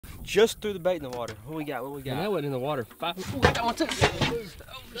Just threw the bait in the water. What we got? What we got? And that wasn't in the water. Ooh, I got one too.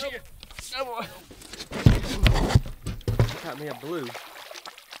 Oh, shit. No more. Got me a blue.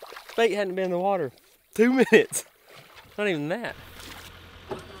 Bait hadn't been in the water 2 minutes. Not even that.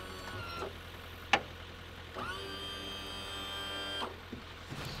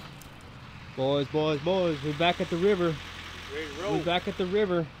 Boys, we're back at the river. Ready to roll. We're back at the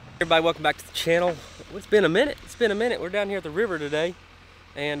river. Everybody, welcome back to the channel. It's been a minute. We're down here at the river today,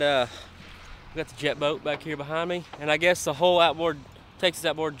 and we got the jet boat back here behind me. And I guess the whole Texas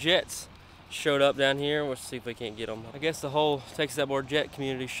outboard jets showed up down here. We'll see if we can't get them. I guess the whole Texas outboard jet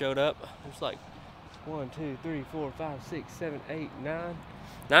community showed up. There's like 1, 2, 3, 4, 5, 6, 7, 8,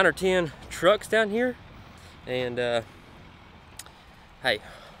 9 or 10 trucks down here, and hey,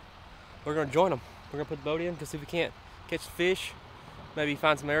 we're gonna join them. We're gonna put the boat in to see if we can't catch the fish, maybe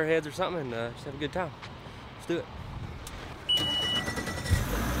find some arrowheads or something, and just have a good time. Let's do it.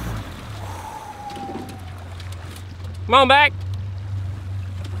 Come on back.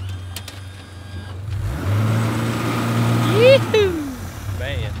 Yee-hoo!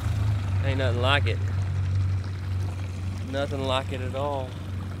 Man, ain't nothing like it. Nothing like it at all.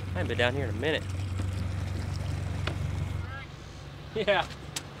 I haven't been down here in a minute. Yeah.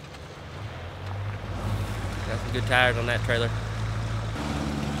 Got some good tires on that trailer.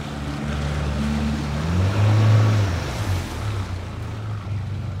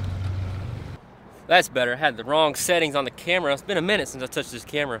 That's better. I had the wrong settings on the camera. It's been a minute since I touched this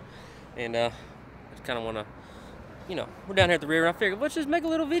camera, and I just kind of want to, you know, we're down here at the river, and I figured let's just make a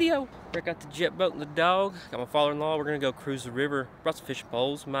little video. Break out the jet boat and the dog. Got my father-in-law. We're gonna go cruise the river. Brought some fishing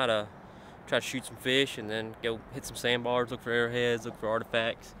poles. Might try to shoot some fish and then go hit some sandbars, look for arrowheads, look for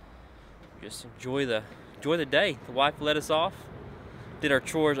artifacts. Just enjoy the day. The wife let us off, did our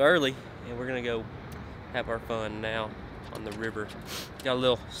chores early, and we're gonna go have our fun now on the river. Got a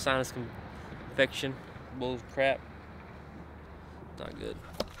little sinus infection, bull crap. Not good.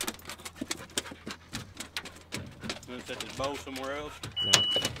 You want to set this bowl somewhere else? No.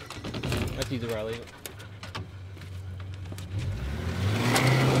 That's either where I leave it.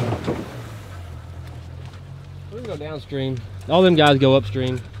 We're gonna go downstream. All them guys go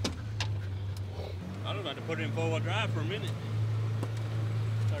upstream. I was about to put it in four-wheel drive for a minute.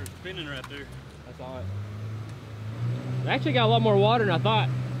 Started spinning right there. I saw it. It actually got a lot more water than I thought.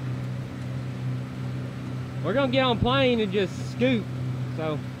 We're gonna get on plane and just scoot.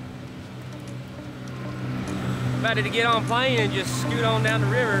 So About to get on plane and just scoot on down the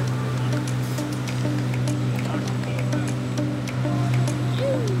river.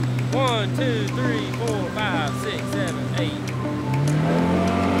 1, 2, 3, 4, 5, 6, 7, 8.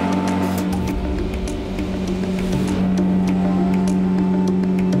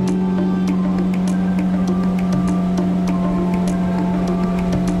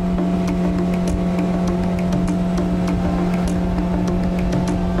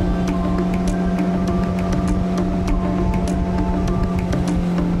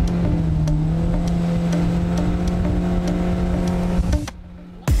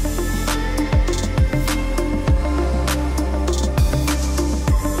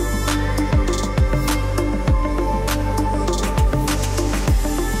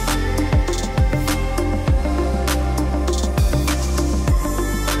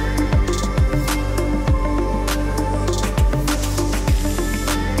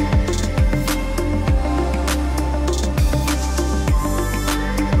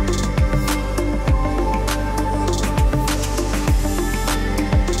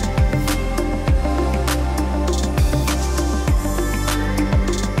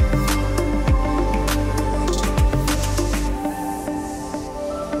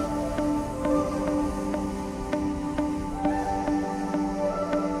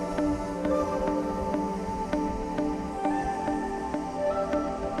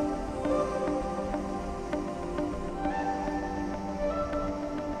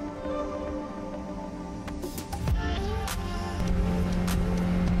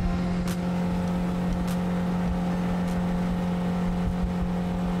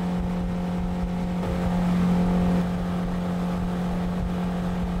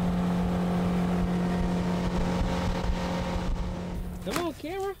 come on,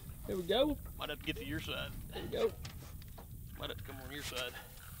 camera. There we go. Might have to get to your side. There we go. Might have to come on your side.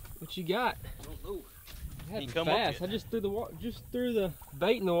 What you got? I don't know. I had Ain't to come up fast. yet. I just threw the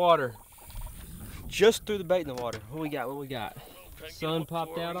bait in the water. Just threw the bait in the water. What we got? What we got? Try to get Sun up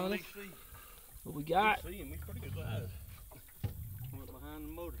popped before out we on really it. see. What we got? See him. He's pretty good size. Went behind the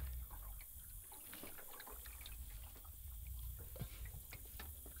motor.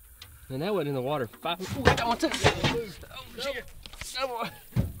 And that wasn't in the water. Ooh, I got one too. Oh, shit. No more.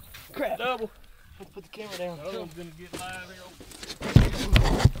 crap. Double. Let's put the camera down. The other one's gonna get live here.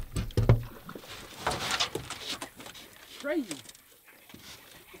 Crazy.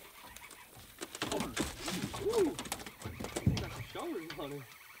 Ooh. Got the shoulders on him.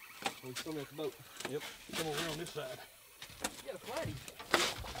 Oh, he's coming at the boat. Yep. Come over here on this side. You got a flatty.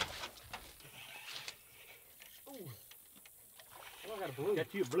 Ooh. Oh, I got a blue.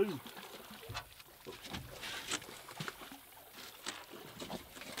 Got you a blue.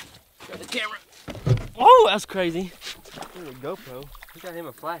 Got the camera. Oh, that's crazy. Look at the GoPro. He got him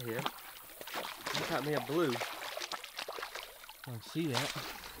a flathead. He got me a blue. I don't see that.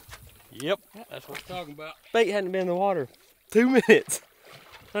 Yep. That's what we're talking about. Bait hadn't been in the water 2 minutes.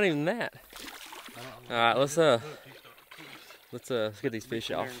 Not even that. All right, let's get these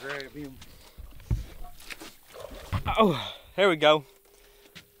fish off. Oh, there we go.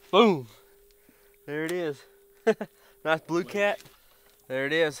 Boom. There it is. Nice blue cat. There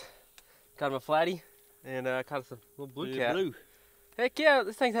it is. Caught him a flatty and caught us a little blue cat. Blue. Heck yeah,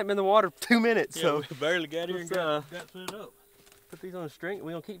 this thing's hadn't been in the water 2 minutes. Yeah, so we barely got here and got set up. Put these on the string.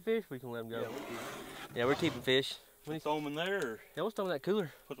 We gonna keep fish? We can let them go. Yeah, Yeah, we're keeping fish. we throw them in there. Or Yeah, we'll throw them in that cooler.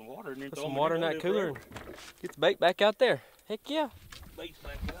 put some water in there. Put some water in that cooler and get the bait back out there. Heck yeah. Bait's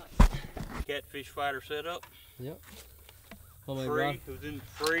back out. Catfish fighter set up. Yep. Oh my Free. God. It was in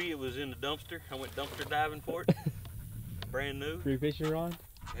free. It was in the dumpster. I went dumpster diving for it. Brand new. Free fishing rod.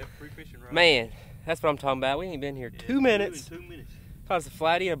 Yep, free fishing rod. Man, that's what I'm talking about. We ain't been here 2 minutes. 2 minutes. Caught us a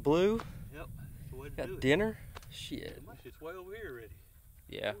flatty, a blue. Yep. That's the way to do Got it. dinner. Shit. It's way over here already.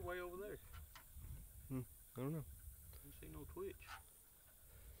 Yeah. It's way over there. I don't know. I don't see no twitch.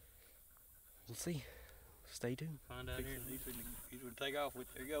 We'll see. Stay tuned. Find out here and he's gonna take off with.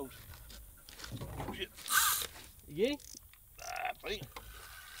 There he goes. Oh shit. You get him? I think.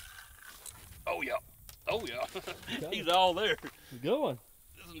 Oh yeah. Oh yeah. He's all there. Good one.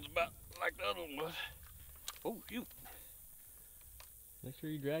 This one's about like the other one was. Oh shoot. Make sure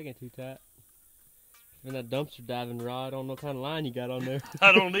you're dragging too tight. And that dumpster diving rod, I don't know what kind of line you got on there.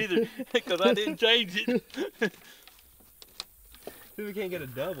 I don't either, because I didn't change it. See, we can't get a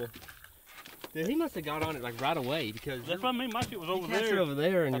double. Dude, he must have got on it like right away because That's what I mean. My shit was over you cast it there. over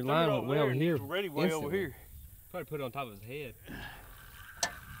there and I your threw it line went way over and here. it was ready way over instantly. here. Probably put it on top of his head.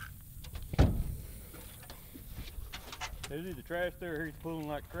 There's either trash there or he's pulling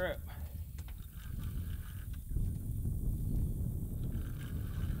like crap.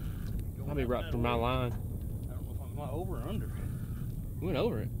 Probably right from my line. I don't know if I'm over or under. We went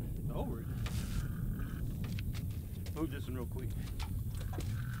over it. It's over it. Move this one real quick.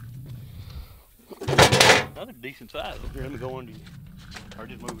 Another decent size. Here, let me go under you. Or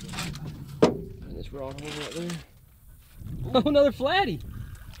just move it up. And this rod over right there. Oh, another flatty.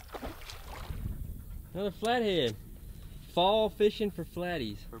 Another flathead. Fall fishing for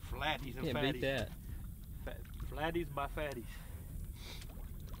flatties. For flatties and Can't fatties. beat that. Flatties by fatties.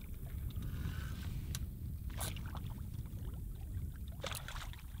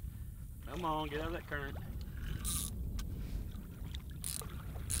 Come on, get out of that current.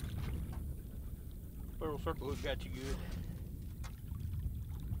 Little circle hook got you good.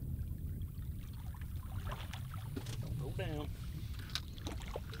 Don't go down.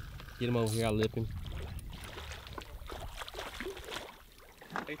 Get him over here, I'll lip him.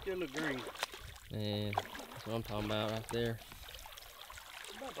 They still look green. And that's what I'm talking about right there.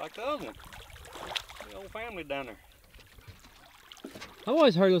 About like the other one. The old family down there. I've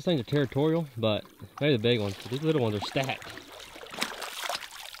always heard those things are territorial, but maybe the big ones. But these little ones are stacked.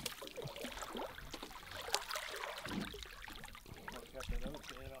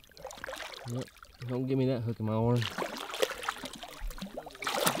 Yep. Don't give me that hook in my arm.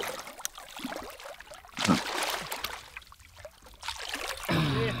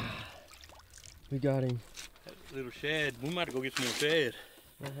 Yeah. We got him. That little shad. We might have to go get some more shad.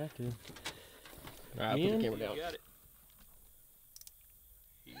 I have to. Alright, put the camera down. You got it.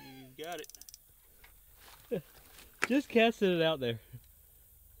 You got it. Just casted it out there.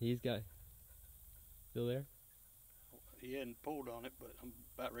 He's got it. Still there? He hadn't pulled on it, but I'm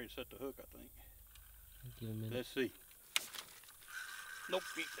about ready to set the hook, I think. Give him a minute. Let's see. Nope,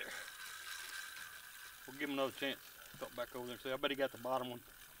 he's there. We'll give him another chance. Drop back over there and see. I bet he got the bottom one.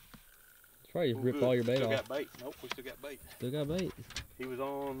 Try to Ooh, rip good. all your bait Still off. got bait. Nope, we still got bait. Still got bait. He was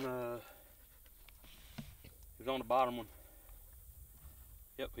on the bottom one.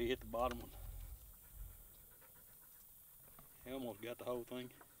 Yep, he hit the bottom one. He almost got the whole thing.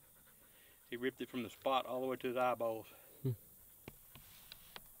 He ripped it from the spot all the way to his eyeballs.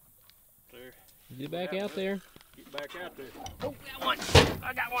 There. Get back out there. Get back out there. Oh, got one.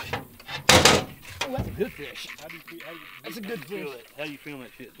 I got one. Oh, that's a good fish. That's a good fish. How do you film that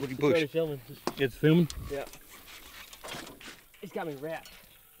shit? What do you It's already push? filming. It's filming? Yeah. It's got me wrapped.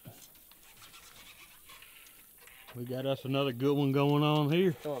 We got us another good one going on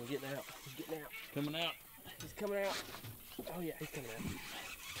here. Oh, I'm getting out. He's getting out. Coming out. He's coming out. Oh yeah, he's coming out.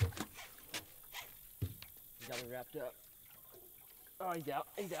 He got me wrapped up. Oh, he's out.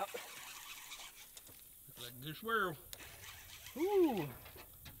 He's out. Looks like a good swirl. Ooh.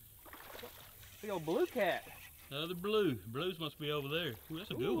 Big old blue cat. Another blue. Blues must be over there. Ooh,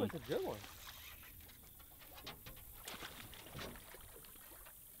 that's a good one. That's a good one.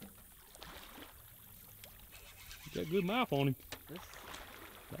 Got a good mouth on him. This,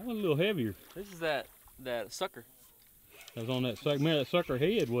 That one's a little heavier. this is that sucker. That was on that sucker, man, that sucker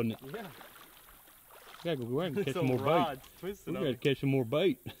head, wasn't it? Yeah. We gotta go around and catch This some more old bait. rod's twisted We on gotta me. catch some more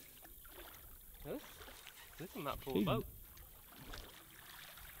bait. This one might pull a boat.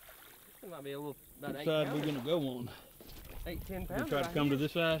 This might be a little, about Which 8 side we pounds. gonna go on? 8, 10 We pounds. try to right come to here.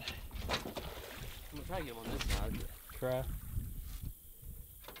 this side. I'm gonna try to get him on this side. Try.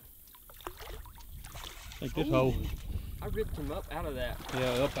 I think this Ooh. hole, I ripped him up out of that.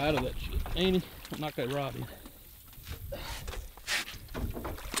 yeah, up out of that shit. Ain't he? Knock that rod in.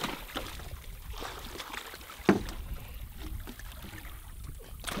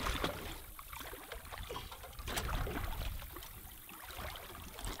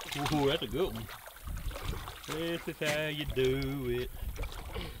 Ooh, that's a good one. This is how you do it.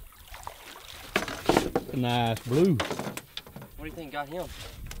 A nice blue. What do you think got him?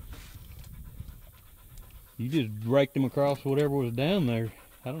 You just raked him across whatever was down there.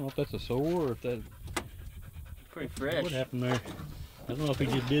 I don't know if that's a sore or if that. Pretty fresh. What happened there? I don't know if he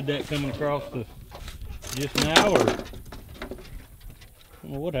just did that coming across the just now or I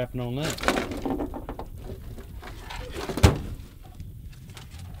don't know what happened on that.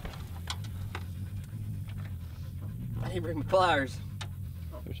 I didn't bring my pliers.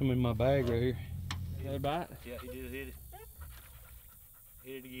 There's some in my bag right here. Another bite? Yeah, he did hit it.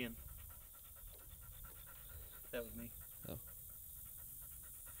 Hit it again. That was me. Oh.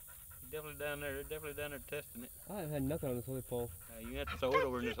 Definitely down there. They're definitely down there testing it. I haven't had nothing on this other pole. You have to throw it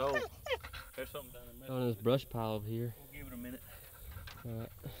over in this hole. There's something down there. On this brush pile over here. We'll give it a minute. Alright,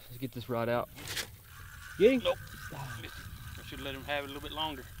 let's get this rod out. Get him? Nope. I should let him have it a little bit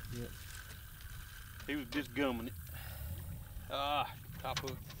longer. Yep. He was just gumming it. Ah, top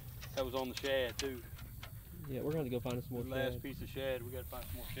hook. That was on the shad too. Yeah, we're gonna have to go find some more The last shad. piece of shad. We gotta find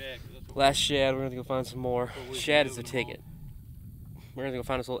some more shad. 'Cause that's what Last shad, we're gonna have to go find some more. That's what we Shad do is the with them all. ticket. We're gonna go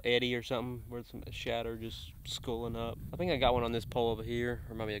find this little eddy or something where some shad are just schooling up. I think I got one on this pole over here,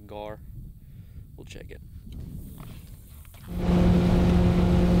 or maybe a gar. We'll check it.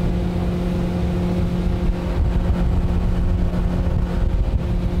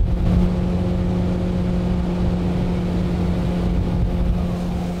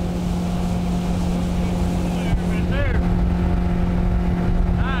 right there.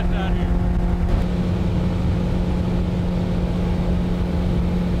 Nice out here.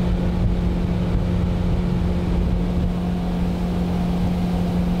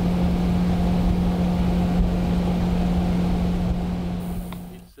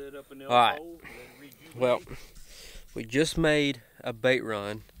 Get set up in the All right. hole, let it rejuvenate. Well, we just made a bait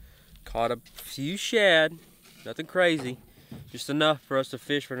run. Caught a few shad, nothing crazy. Just enough for us to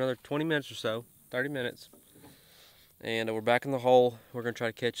fish for another 20 minutes or so, 30 minutes. And we're back in the hole. We're gonna try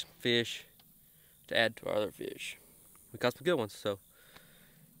to catch some fish to add to our other fish. We caught some good ones, so,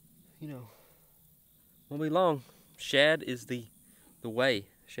 you know, won't be long. Shad is the way.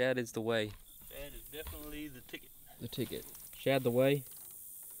 Shad is the way. That is definitely the ticket. The ticket. Shad the way.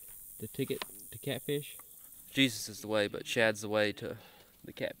 The ticket to catfish. Jesus is the way, but shad's the way to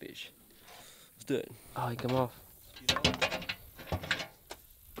the catfish. Let's do it. Oh, he come off.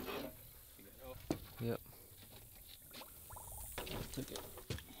 Yep. Took it.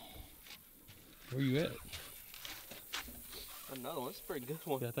 Where you at? Another one. That's a pretty good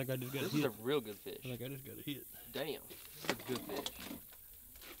one. Yeah, I think I just got This a is hit. a real good fish. I think I just got a hit. Damn. This is a good fish.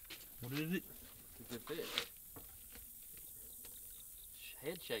 What is it? It's a good fish.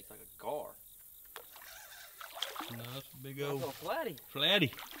 Head shakes like a gar. No, it's a big That's old a flatty.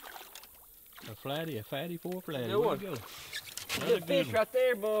 flatty. A flatty, a fatty for a flatty. Good Where'd one. it go? Good Another fish good one. right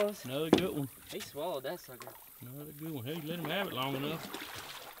there, boys. Another good one. He swallowed that sucker. Another good one. Hey, let him have it long enough.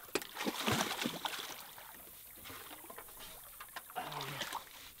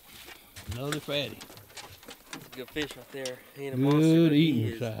 Another fatty. That's a good fish right there. He ain't a monster, Good but he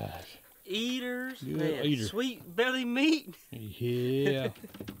eating is. size. Eaters, Good man. eater. Sweet belly meat. Yeah.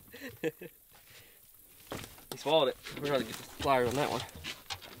 He swallowed it. We're gonna get the pliers on that one.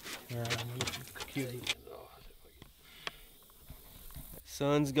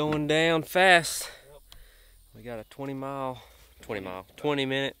 Sun's going down fast. We got a 20 minute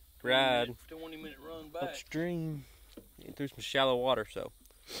ride 20-minute run back. upstream. Getting through some shallow water, so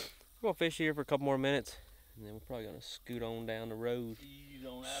we're gonna fish here for a couple more minutes, and then we're probably gonna scoot on down the road.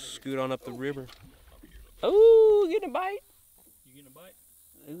 Scoot on up the river. Oh, getting a bite. You getting a bite?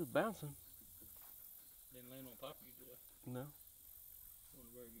 It was bouncing. Didn't land on top of you, did I? No.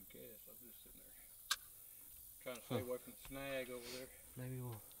 Wasn't a very good cast. I was just sitting there trying to stay away from the snag over there. Maybe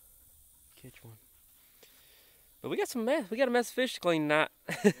we'll catch one. But we got some mess. We got a mess of fish to clean tonight.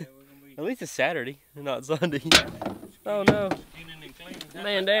 Yeah, we're gonna be At least it's Saturday, not Sunday. Oh no. skinning and cleaning.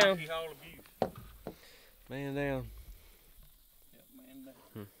 Man down. Alcohol abuse. Man down. Yep, man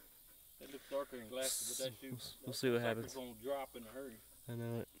down. That looks darker than glasses, but We'll see what happens. It's gonna drop in a hurry. I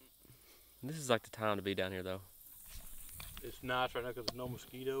know it. This is like the time to be down here, though. It's nice right now because there's no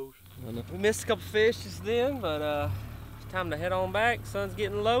mosquitoes. I know. We missed a couple fish just then, but it's time to head on back. Sun's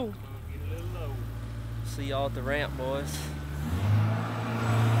getting low. Getting a little low. See y'all at the ramp, boys.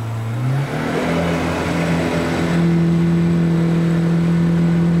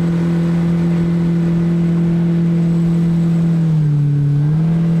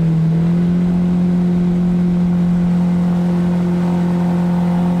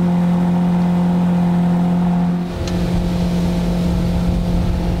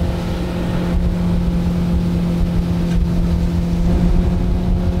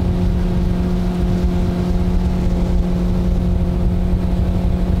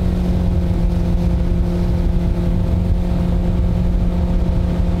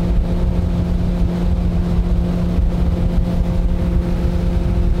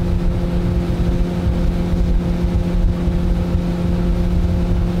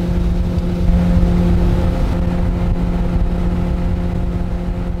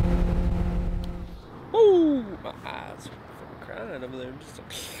 Over there, just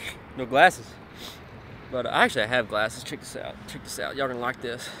no glasses, but actually I have glasses. Check this out. Check this out. Y'all gonna like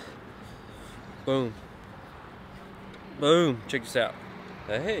this. Boom, boom. Check this out.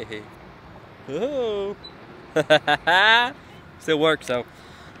 Hey, oh, still works. So,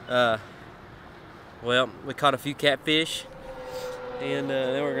 well, we caught a few catfish, and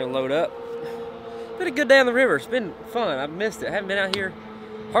then we're gonna load up. Been a good day on the river. It's been fun. I've missed it. I haven't been out here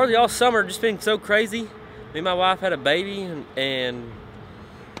hardly all summer. Just been so crazy. Me and my wife had a baby, and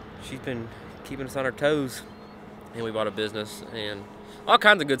she's been keeping us on our toes. And we bought a business and all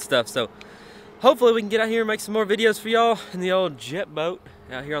kinds of good stuff. So hopefully we can get out here and make some more videos for y'all in the old jet boat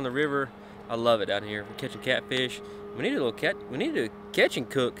out here on the river. I love it down here. We're catching catfish. We need a little we need to catch and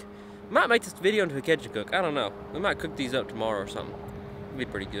cook. Might make this video into a catch and cook. I don't know. We might cook these up tomorrow or something. It'd be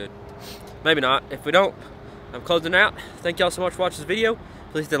pretty good. Maybe not. If we don't, I'm closing out. Thank y'all so much for watching this video.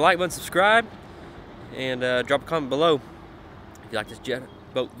 Please hit the like button, subscribe, and drop a comment below if you like this jet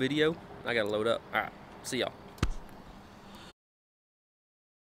boat video. I gotta load up. All right, see y'all.